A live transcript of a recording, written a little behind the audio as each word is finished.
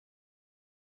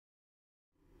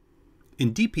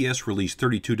In DPS Release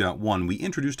 32.1, we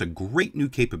introduced a great new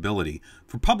capability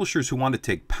for publishers who want to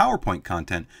take PowerPoint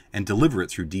content and deliver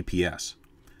it through DPS.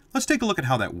 Let's take a look at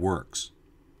how that works.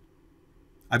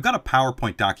 I've got a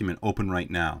PowerPoint document open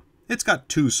right now. It's got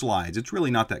 2 slides. It's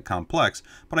really not that complex,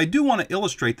 but I do want to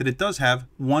illustrate that it does have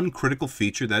one critical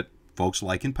feature that folks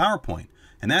like in PowerPoint,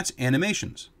 and that's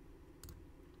animations.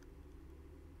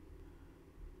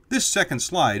 This second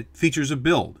slide features a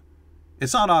build.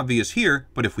 It's not obvious here,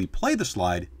 but if we play the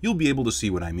slide, you'll be able to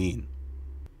see what I mean.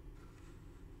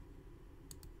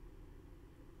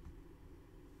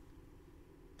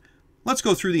 Let's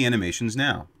go through the animations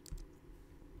now.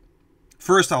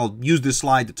 First, I'll use this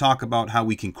slide to talk about how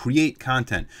we can create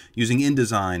content using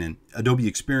InDesign and Adobe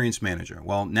Experience Manager.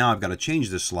 Well, now I've got to change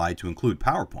this slide to include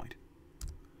PowerPoint.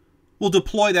 We'll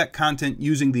deploy that content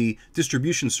using the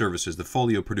distribution services, the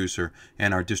Folio Producer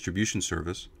and our distribution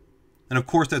service. And of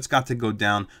course, that's got to go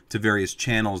down to various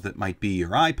channels that might be your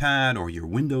iPad or your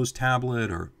Windows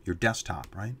tablet or your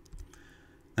desktop, right?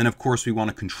 And of course, we want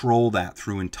to control that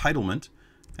through entitlement.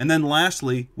 And then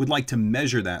lastly, we'd like to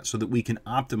measure that so that we can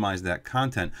optimize that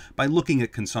content by looking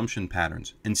at consumption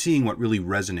patterns and seeing what really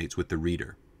resonates with the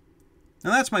reader.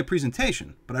 Now that's my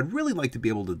presentation, but I'd really like to be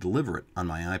able to deliver it on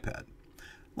my iPad.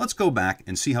 Let's go back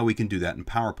and see how we can do that in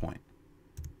PowerPoint.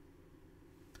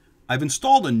 I've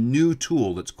installed a new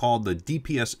tool that's called the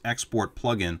DPS Export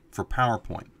plugin for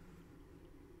PowerPoint.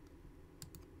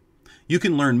 You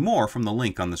can learn more from the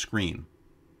link on the screen.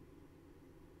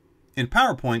 In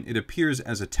PowerPoint, it appears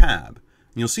as a tab,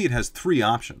 and you'll see it has 3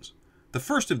 options. The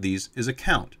first of these is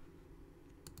Account.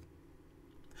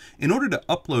 In order to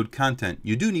upload content,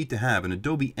 you do need to have an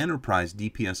Adobe Enterprise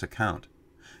DPS account.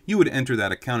 You would enter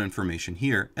that account information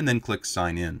here and then click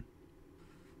Sign In.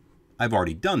 I've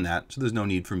already done that, so there's no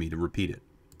need for me to repeat it.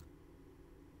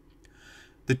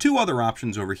 The 2 other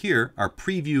options over here are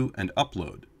Preview and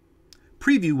Upload.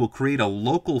 Preview will create a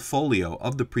local folio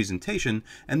of the presentation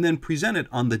and then present it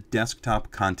on the desktop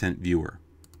content viewer.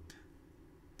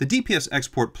 The DPS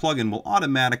Export plugin will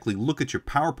automatically look at your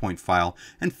PowerPoint file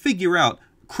and figure out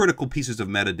critical pieces of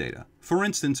metadata. For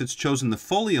instance, it's chosen the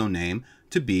folio name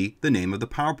to be the name of the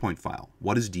PowerPoint file.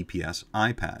 What is DPS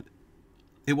iPad?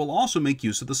 It will also make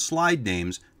use of the slide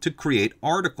names to create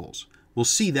articles. We'll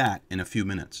see that in a few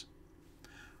minutes.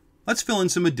 Let's fill in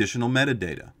some additional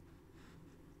metadata.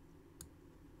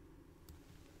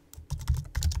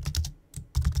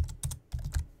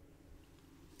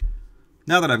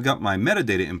 Now that I've got my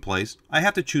metadata in place, I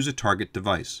have to choose a target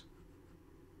device.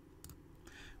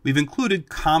 We've included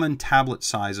common tablet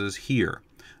sizes here.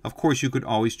 Of course, you could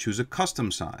always choose a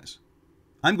custom size.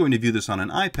 I'm going to view this on an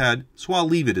iPad, so I'll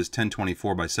leave it as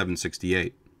 1024 by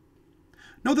 768.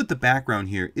 Note that the background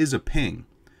here is a ping.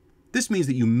 This means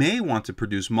that you may want to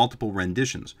produce multiple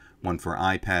renditions, one for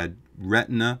iPad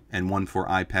Retina and one for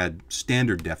iPad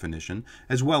standard definition,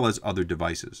 as well as other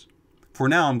devices. For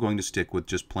now, I'm going to stick with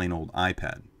just plain old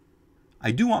iPad.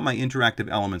 I do want my interactive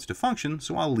elements to function,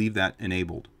 so I'll leave that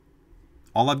enabled.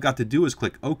 All I've got to do is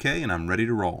click OK and I'm ready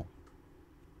to roll.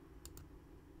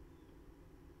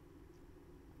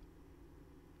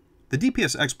 The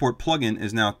DPS Export plugin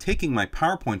is now taking my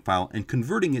PowerPoint file and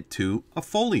converting it to a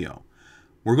folio.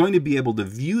 We're going to be able to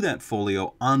view that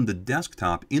folio on the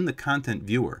desktop in the content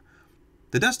viewer.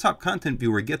 The desktop content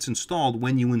viewer gets installed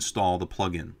when you install the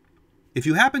plugin. If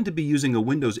you happen to be using a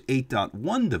Windows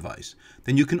 8.1 device,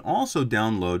 then you can also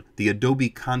download the Adobe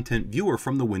Content Viewer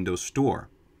from the Windows Store.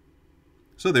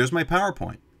 So there's my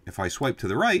PowerPoint. If I swipe to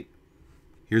the right,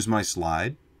 here's my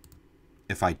slide.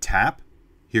 If I tap,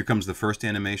 here comes the first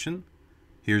animation,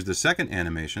 here's the second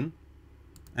animation,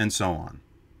 and so on.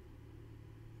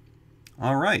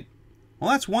 All right,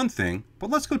 well that's one thing, but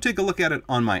let's go take a look at it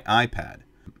on my iPad.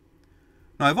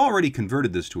 Now I've already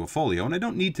converted this to a folio and I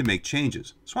don't need to make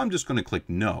changes, so I'm just going to click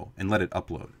No and let it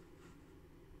upload.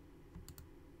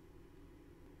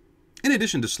 In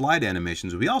addition to slide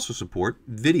animations, we also support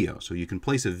video, so you can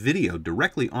place a video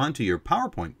directly onto your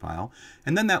PowerPoint file,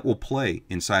 and then that will play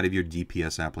inside of your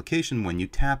DPS application when you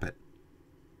tap it.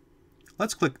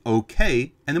 Let's click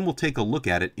OK, and then we'll take a look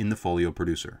at it in the Folio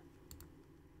Producer.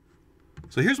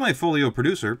 So here's my Folio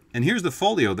Producer, and here's the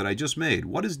folio that I just made.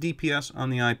 What is DPS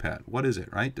on the iPad? What is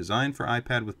it, right? Designed for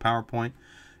iPad with PowerPoint.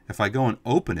 If I go and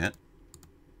open it,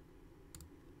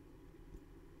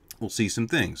 we'll see some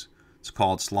things. It's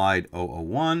called Slide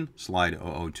 001, Slide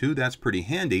 002. That's pretty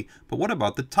handy. But what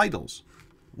about the titles?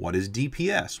 What is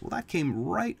DPS? Well, that came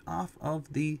right off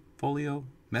of the folio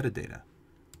metadata.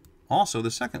 Also, the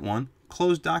second one,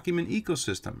 Closed Document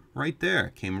Ecosystem, right there.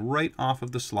 Came right off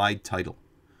of the slide title.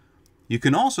 You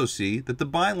can also see that the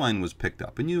byline was picked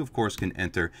up, and you of course can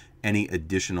enter any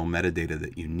additional metadata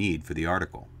that you need for the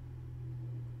article.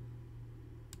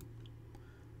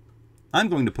 I'm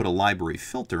going to put a library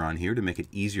filter on here to make it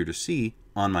easier to see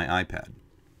on my iPad.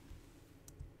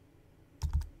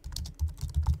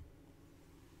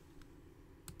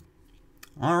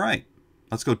 All right,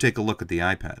 let's go take a look at the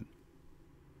iPad.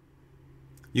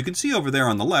 You can see over there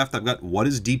on the left, I've got What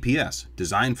is DPS?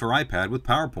 Designed for iPad with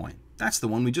PowerPoint. That's the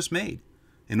one we just made.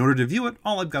 In order to view it,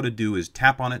 all I've got to do is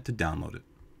tap on it to download it.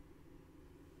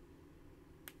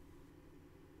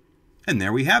 And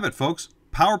there we have it, folks.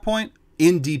 PowerPoint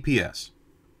in DPS.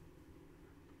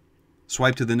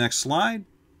 Swipe to the next slide.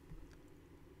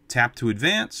 Tap to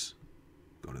advance.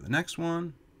 Go to the next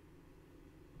one.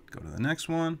 Go to the next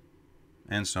one.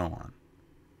 And so on.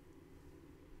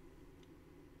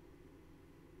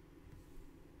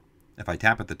 If I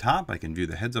tap at the top, I can view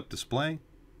the heads-up display.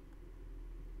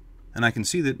 And I can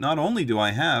see that not only do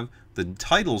I have the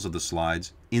titles of the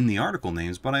slides in the article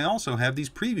names, but I also have these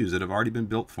previews that have already been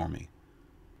built for me.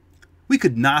 We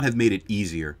could not have made it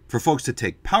easier for folks to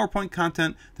take PowerPoint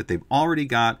content that they've already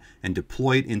got and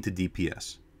deploy it into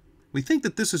DPS. We think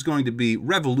that this is going to be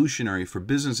revolutionary for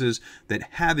businesses that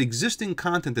have existing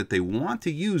content that they want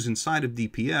to use inside of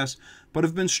DPS, but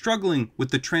have been struggling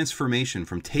with the transformation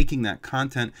from taking that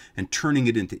content and turning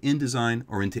it into InDesign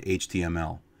or into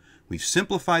HTML. We've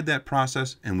simplified that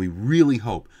process, and we really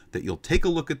hope that you'll take a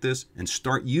look at this and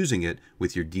start using it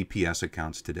with your DPS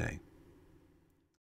accounts today.